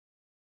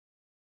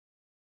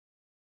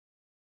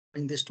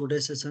In this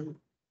today's session,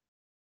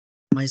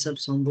 myself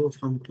Sambhu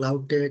from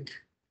Cloud Tech,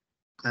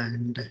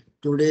 and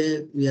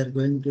today we are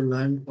going to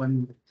learn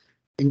one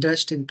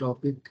interesting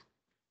topic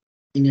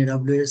in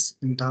AWS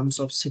in terms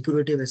of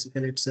security.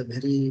 Basically, it's a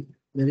very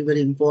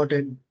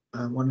important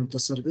one of the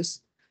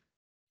service.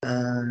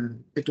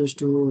 It was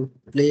to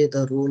play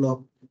the role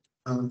of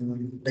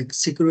like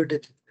security,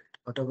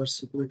 whatever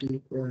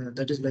security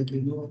that is like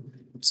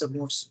it's the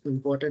most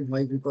important.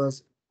 Why?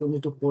 Because we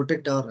need to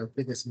protect our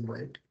application,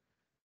 right?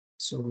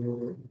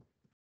 So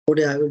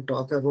today I will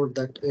talk about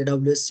that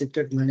AWS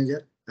Secret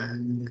Manager,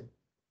 and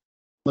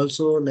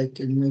also like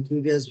in my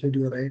previous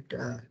video, right?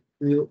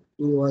 We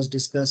was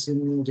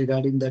discussing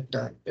regarding that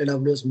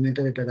AWS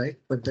metadata, right?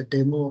 But the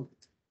demo,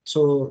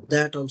 so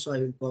that also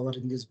I will cover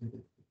in this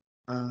video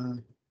uh,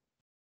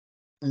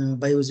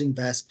 by using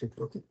Bash script.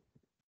 Okay,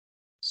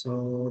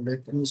 so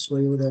let me show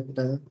you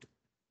that.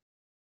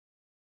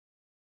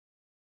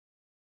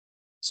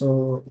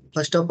 So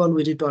first of all,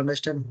 we need to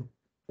understand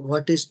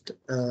what is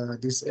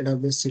this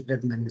AWS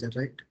Secret Manager,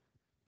 right?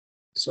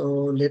 So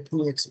let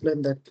me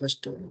explain that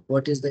first.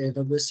 What is the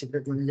AWS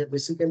Secret Manager?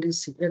 Basically,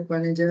 Secret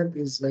Manager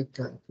is like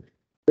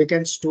we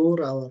can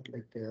store our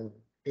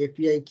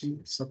API key.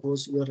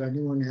 Suppose you are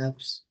running on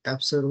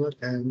app server,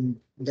 and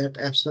that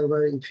app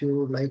server, if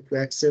you like to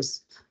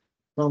access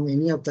from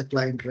any of the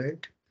client,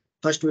 right?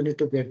 First, we need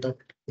to get that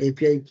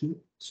API key.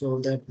 So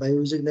that by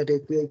using that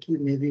API key,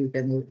 maybe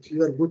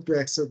you are good to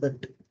access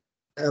that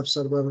app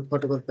server,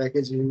 whatever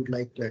package you would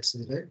like to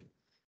access, right?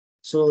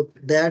 So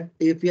that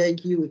API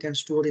key we can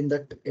store in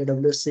that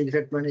AWS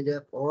Secret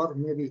Manager, or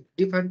maybe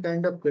different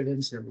kind of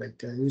credential like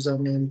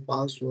username,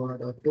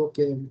 password, or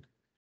token.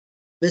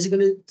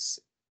 Basically,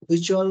 it's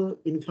virtual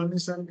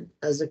information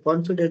as a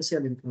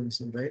confidential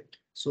information, right?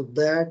 So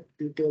that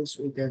details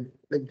we can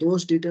like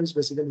those details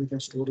basically we can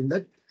store in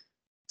that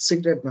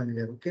Secret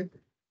Manager, okay?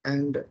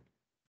 And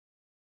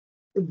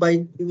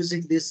by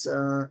using this,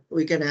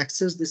 we can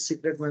access this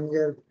Secret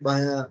Manager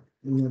via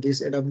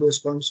this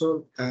AWS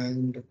console.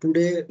 And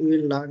today we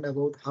will learn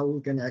about how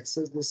we can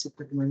access this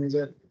Secret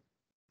Manager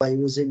by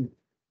using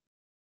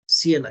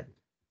CLI.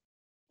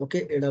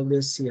 Okay,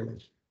 AWS CLI.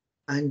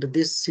 And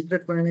this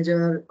Secret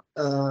Manager,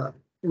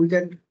 we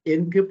can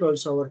encrypt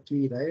also our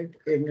key, right?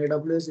 In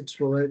AWS, it's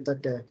provided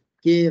that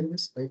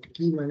KMS, right?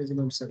 Key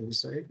Management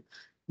Service, right?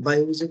 By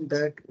using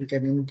that, we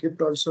can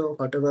encrypt also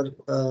whatever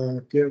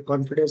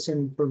confidential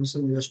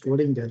information we are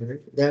storing there,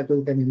 right? That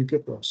we can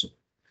encrypt also.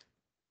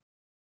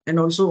 And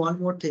also one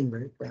more thing,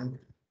 right?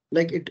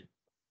 Like it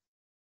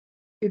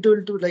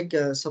will do like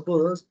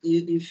suppose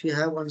if you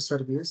have one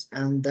service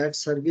and that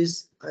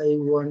service I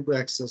want to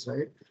access,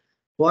 right?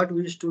 What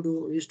we used to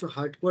do is to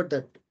hardcode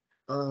that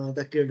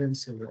the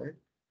credential, right?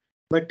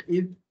 But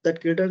if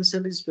that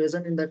credential is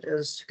present in that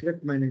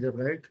secret manager,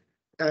 right?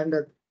 And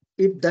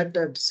if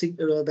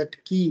that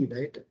key,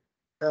 right?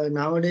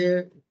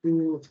 Nowadays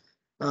to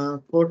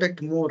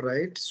protect more,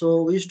 right?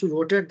 So we used to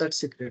rotate that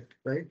secret,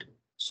 right?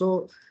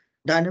 So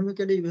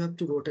dynamically you have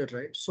to rotate,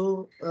 right?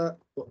 So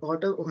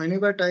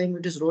whenever time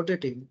it is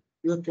rotating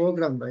your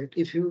program, right?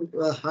 If you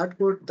hard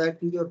code that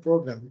in your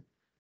program,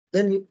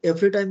 then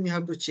every time you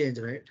have to change,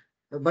 right?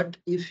 But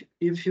if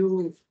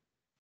you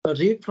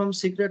read from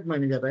secret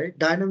manager, right?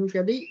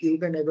 Dynamically you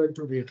can able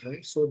to read,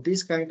 right? So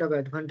this kind of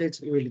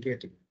advantage you will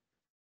get it,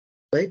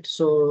 right?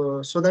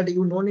 So that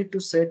you no need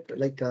to set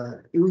like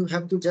you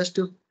have to just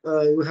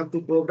you have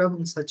to program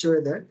in such a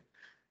way that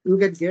you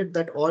can get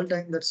that all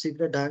time that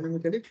secret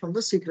dynamically from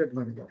the secret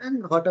manager,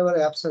 and whatever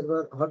app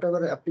server,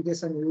 whatever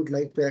application you would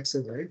like to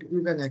access, right?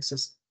 You can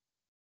access.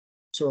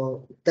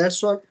 So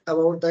that's what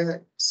about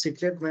the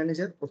secret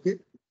manager. Okay.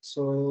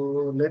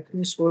 So let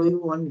me show you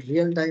one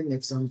real time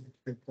example.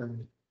 Like,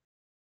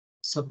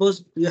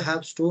 suppose you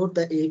have stored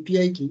the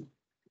API key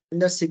in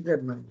the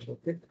secret manager,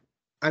 okay?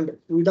 And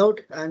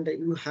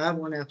you have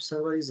one app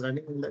server is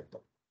running in that.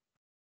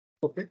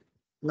 Okay.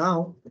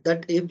 Now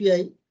that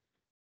API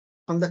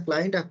from the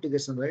client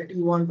application, right?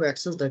 You want to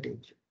access that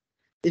API.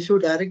 If you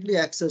directly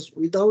access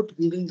without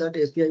giving that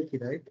API key,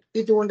 right?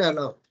 It won't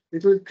allow.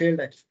 It will fail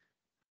that,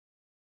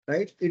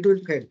 right? It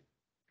will fail.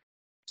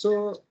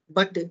 So,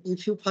 but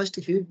if you first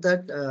hit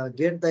that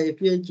get the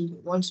API key,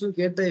 once you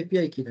get the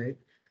API key, right?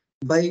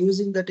 By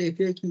using that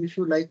API key, if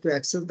you like to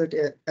access that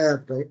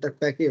app, right? That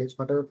package,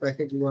 whatever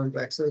package you want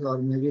to access, or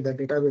maybe the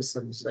database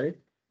service, right?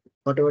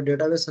 Whatever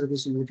database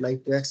service you would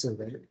like to access,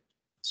 right?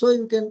 So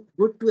you can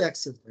go to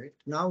access, right?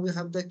 Now we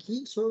have the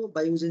key. So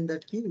by using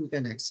that key, we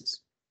can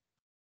access.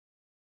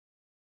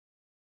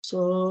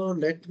 So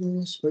let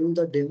me show you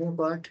the demo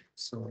part.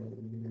 So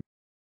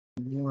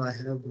I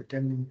have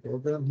written in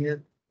program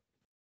here.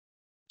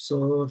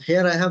 So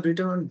here I have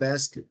written on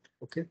bash script.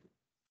 Okay.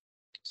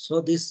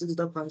 So this is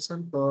the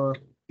function for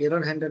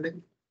error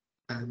handling,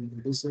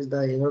 and this is the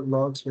error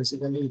logs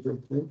basically it will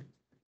print.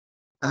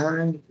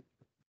 And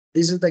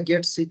this is the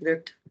get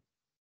secret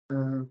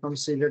from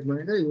secret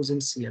manager using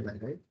CLI,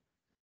 right?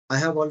 I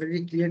have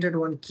already created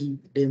one key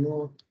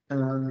demo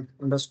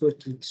underscore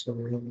key. So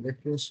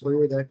let me show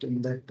you that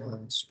in that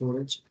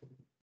storage.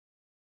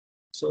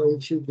 So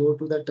if you go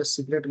to that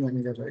secret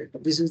manager,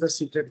 right? This is the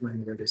secret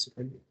manager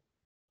basically.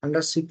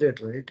 Under secret,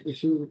 right?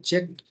 If you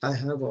check, I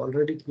have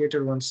already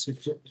created one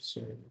secret.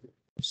 So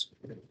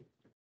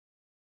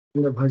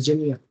in the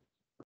Virginia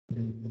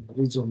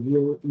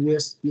region,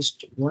 US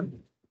East one.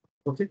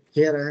 Okay,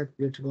 here I have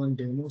created one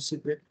demo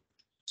secret.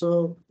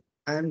 So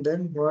and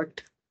then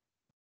what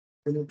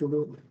we need to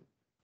do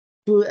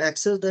to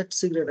access that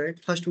secret, right?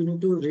 First, we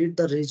need to read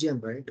the region,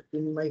 right?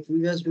 In my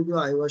previous video,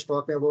 I was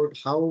talking about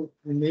how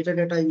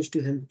metadata used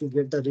to help to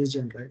get the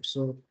region, right?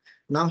 So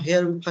now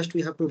here, first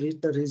we have to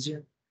read the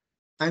region,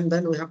 and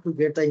then we have to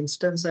get the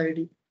instance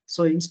ID.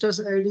 So instance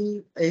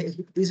ID,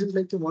 this is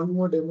like one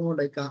more demo.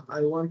 Like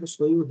I want to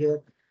show you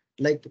here.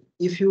 Like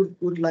if you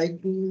would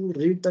like to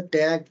read the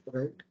tag,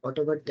 right?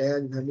 Whatever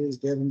tag value is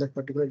there in that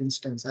particular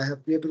instance, I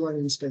have created one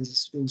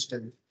instance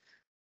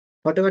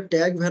whatever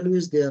tag value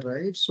is there,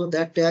 right? So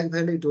that tag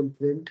value it will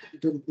print,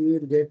 you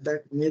will get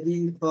that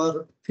maybe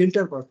for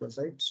filter purpose,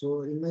 right?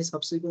 So in my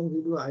subsequent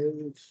video, I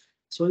will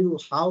show you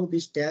how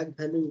this tag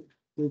value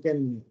you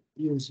can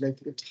use, like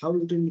how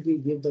it will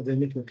give the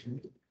benefit.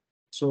 Right?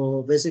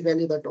 So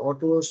basically that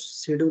auto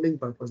scheduling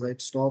purpose,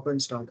 right? Stop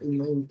and start.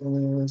 In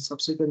my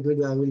subsequent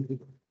video, I will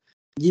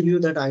give you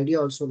that idea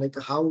also, like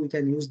how we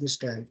can use this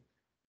tag.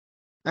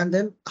 And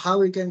then how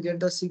we can get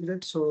the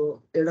secret.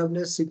 So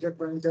AWS secret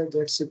manager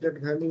get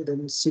secret value,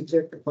 then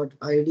secret what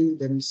ID,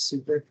 then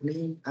secret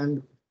name,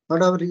 and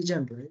whatever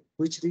region, right?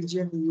 Which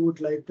region you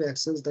would like to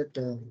access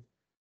that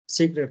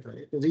secret,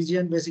 right? The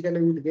region basically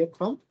will get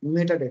from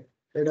metadata.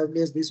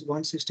 AWS this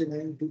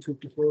 169,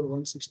 254,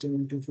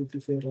 169,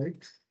 254, right?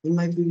 In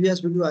my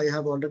previous video, I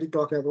have already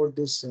talked about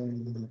this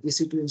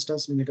EC2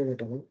 instance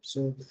metadata, right?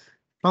 So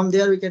from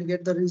there, we can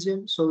get the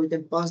region. So we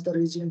can pass the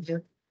region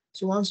here.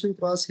 So once we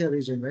pass here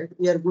region, right,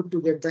 we are good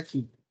to get the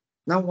key.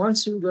 Now,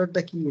 once you got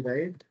the key,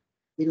 right,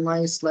 in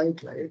my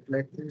slide, right,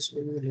 let me show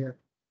you here.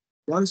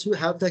 Once you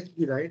have the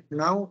key, right,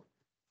 now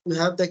you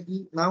have the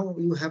key. Now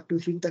you have to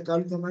hit the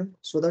call command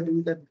so that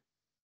you can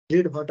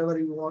read whatever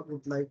you want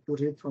would like to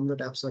read from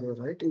the app server,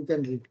 right? You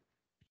can read.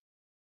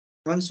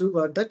 Once you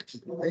got that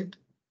key, right?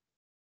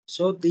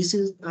 So this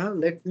is,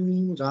 let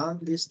me run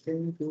this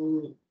thing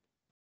to,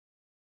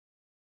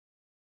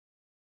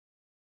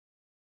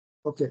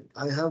 okay,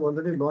 I have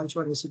already launched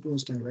one EC2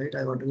 instance, right?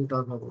 I already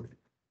talked about it.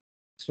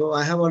 So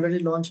I have already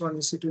launched one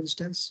EC2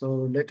 instance.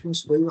 So let me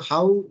show you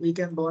how we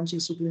can launch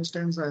EC2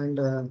 instance and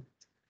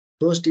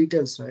those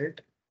details,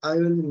 right? I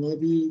will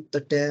maybe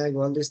the tag,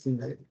 all this thing,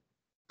 right?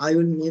 I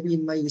will maybe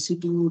in my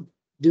EC2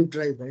 div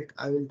drive, right?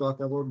 I will talk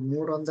about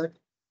more on that.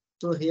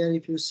 So here,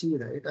 if you see,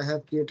 right, I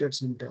have created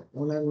some tag,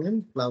 owner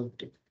name, cloud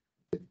tag.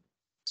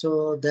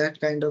 So that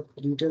kind of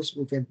details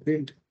we can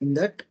print in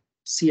that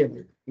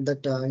CLI, in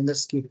the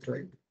script,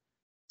 right?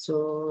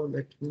 So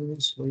let me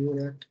show you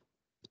that.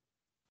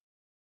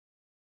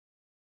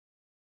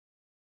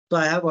 So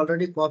I have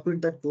already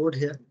copied that code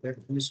here.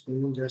 Let me show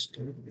you just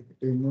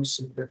demo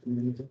secret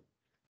manager.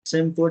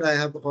 Same code I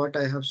have what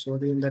I have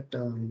showed you in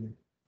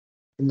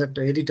that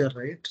editor,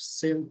 right?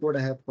 Same code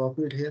I have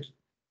copied here.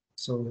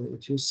 So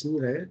if you see,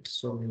 right,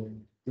 so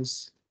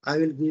this I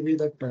will give you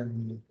that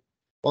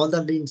all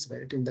the links,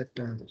 right, in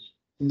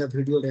the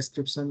video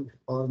description,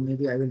 or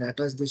maybe I will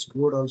attach this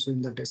code also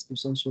in the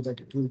description so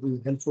that it will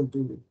be helpful to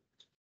you.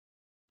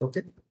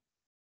 Okay,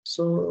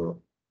 so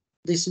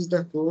this is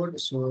the code.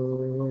 So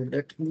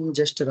let me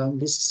just run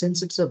this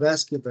since it's a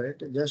basket,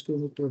 right? Just we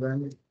need to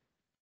run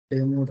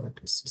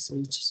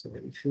demo.ssh. So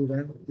if you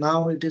run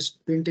now, it is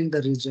printing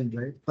the region,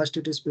 right? First,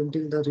 it is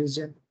printing the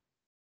region,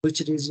 which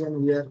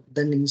region we are,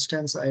 then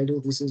instance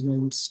ID. This is my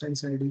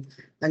instance ID,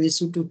 and it's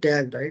to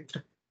tag, right?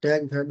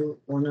 Tag value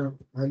owner,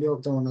 value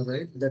of the owner,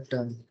 right? That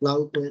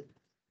cloud tag,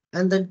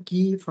 and then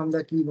key from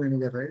the key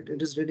manager, right?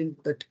 It is reading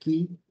that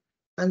key,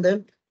 and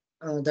then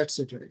that's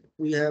it, right?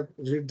 We have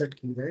read that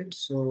key, right?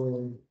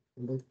 So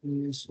let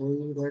me show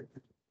you that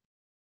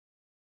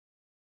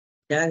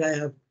tag I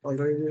have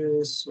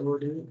already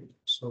showed you.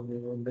 So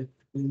let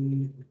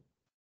me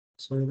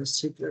show you the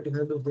secret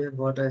value here,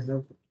 what I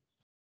have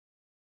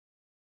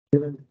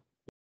given.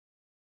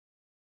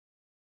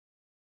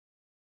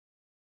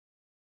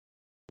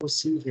 To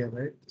see here,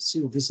 right? See,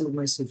 this is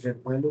my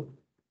secret value.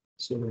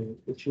 So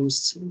if you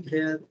see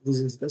here, this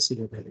is the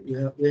secret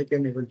value. You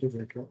can able to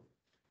get it.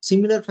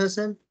 Similar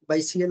fashion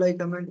by CLI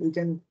command, you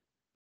can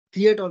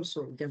create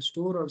also, you can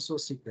store also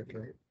secret,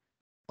 right?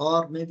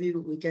 Or maybe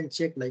we can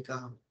check like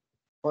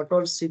what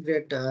all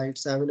secret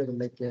it's available,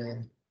 like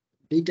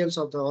details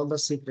of the all the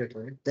secret,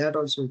 right? That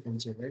also you can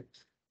check, right?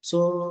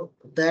 So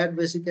that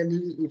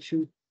basically, if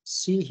you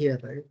see here,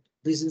 right,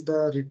 this is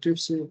the retrieve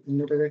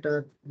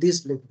metadata,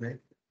 this link, right?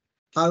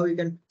 How we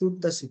can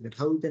put the secret,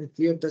 how we can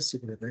create the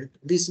secret, right?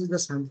 This is the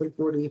sample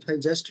code. If I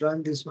just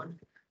run this one,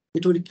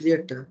 it will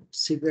create a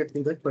secret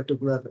to that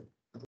particular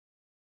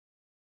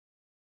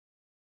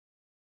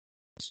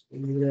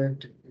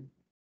secret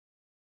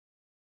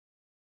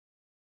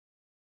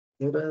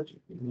error.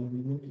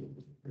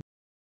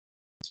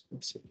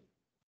 Let's see.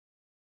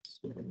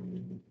 So,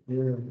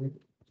 here,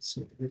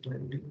 secret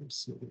ID,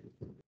 secret.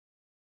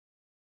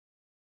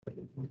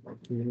 Okay.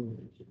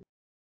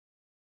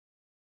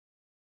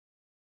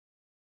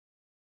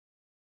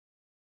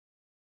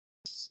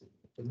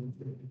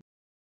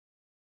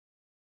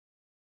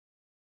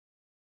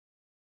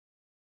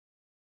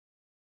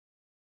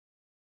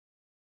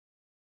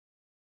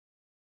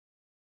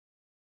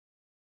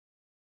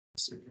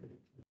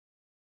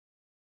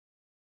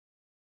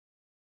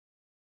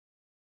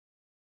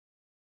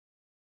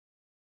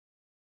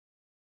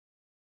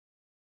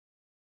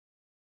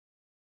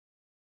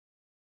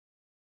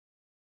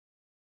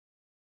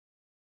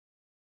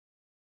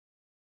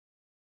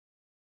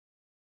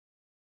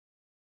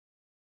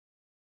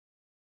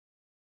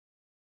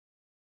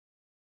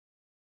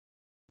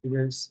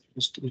 Yes,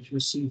 if you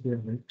see here,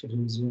 right,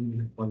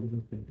 resume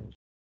polygon paper.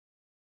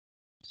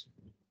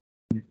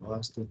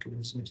 Pass the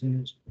tools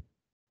engineers.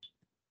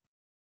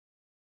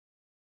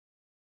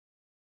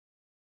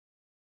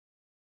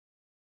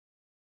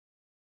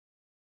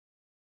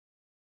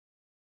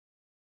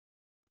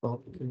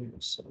 Okay,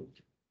 so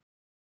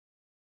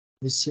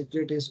the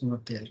secret is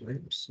not there,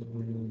 right? So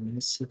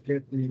the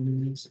secret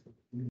name is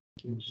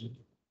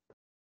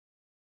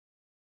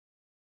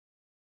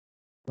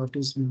what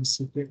is my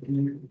secret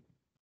name?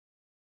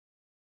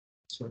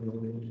 So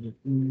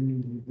let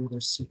me do the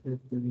secret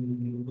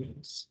name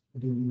is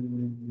the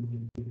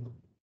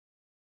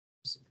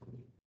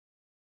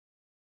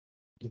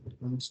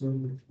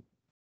console.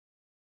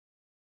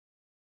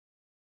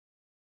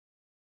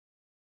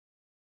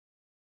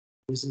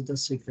 This is the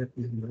secret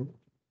name, right?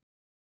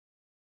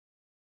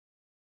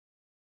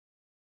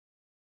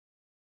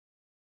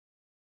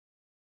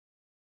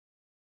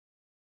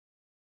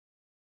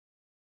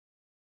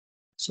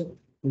 So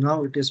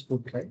now it is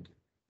put, right?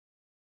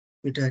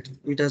 It has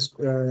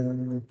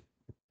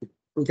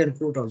we can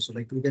put also,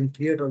 like we can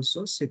create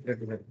also secret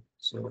level.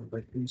 So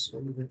by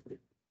console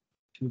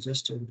you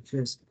just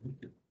refresh,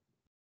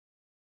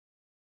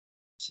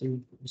 see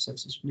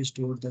successfully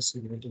stored the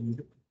secret in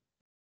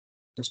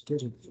the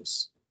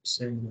storage.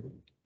 Same.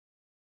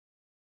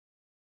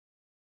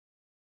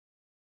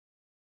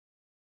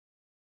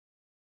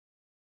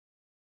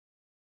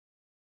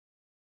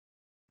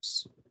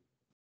 So,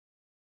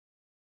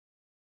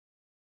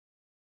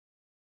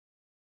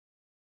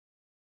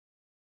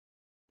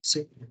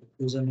 see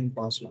username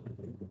password.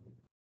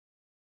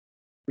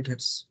 It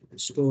has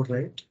stored,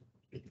 right?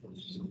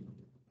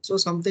 So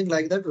something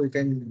like that we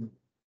can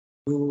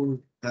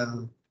do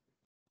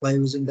by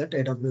using that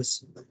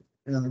AWS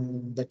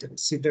that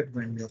secret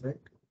manager, right?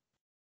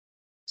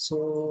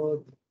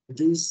 So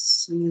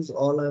this is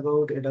all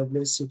about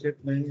AWS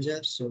Secret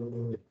Manager.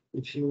 So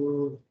if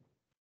you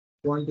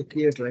want to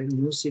create right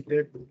new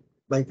secret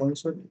by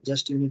console,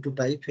 just you need to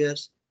type here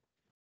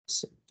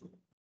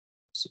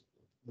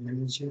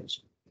manager.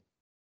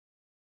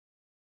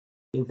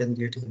 You can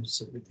get here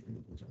secret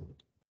manager,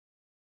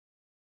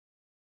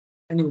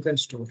 and you can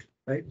store,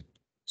 right?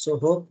 So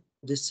hope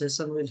this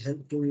session will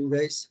help to you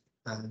guys.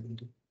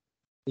 And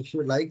if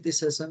you like this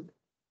session,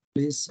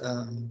 please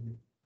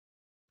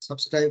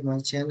subscribe my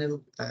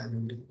channel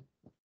and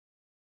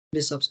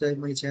please subscribe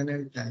my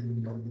channel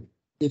and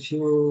if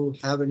you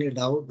have any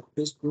doubt,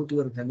 please put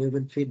your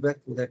valuable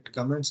feedback to that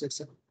comment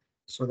section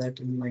so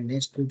that in my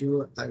next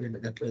video I will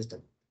address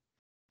them.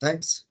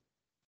 Thanks.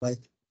 Bye.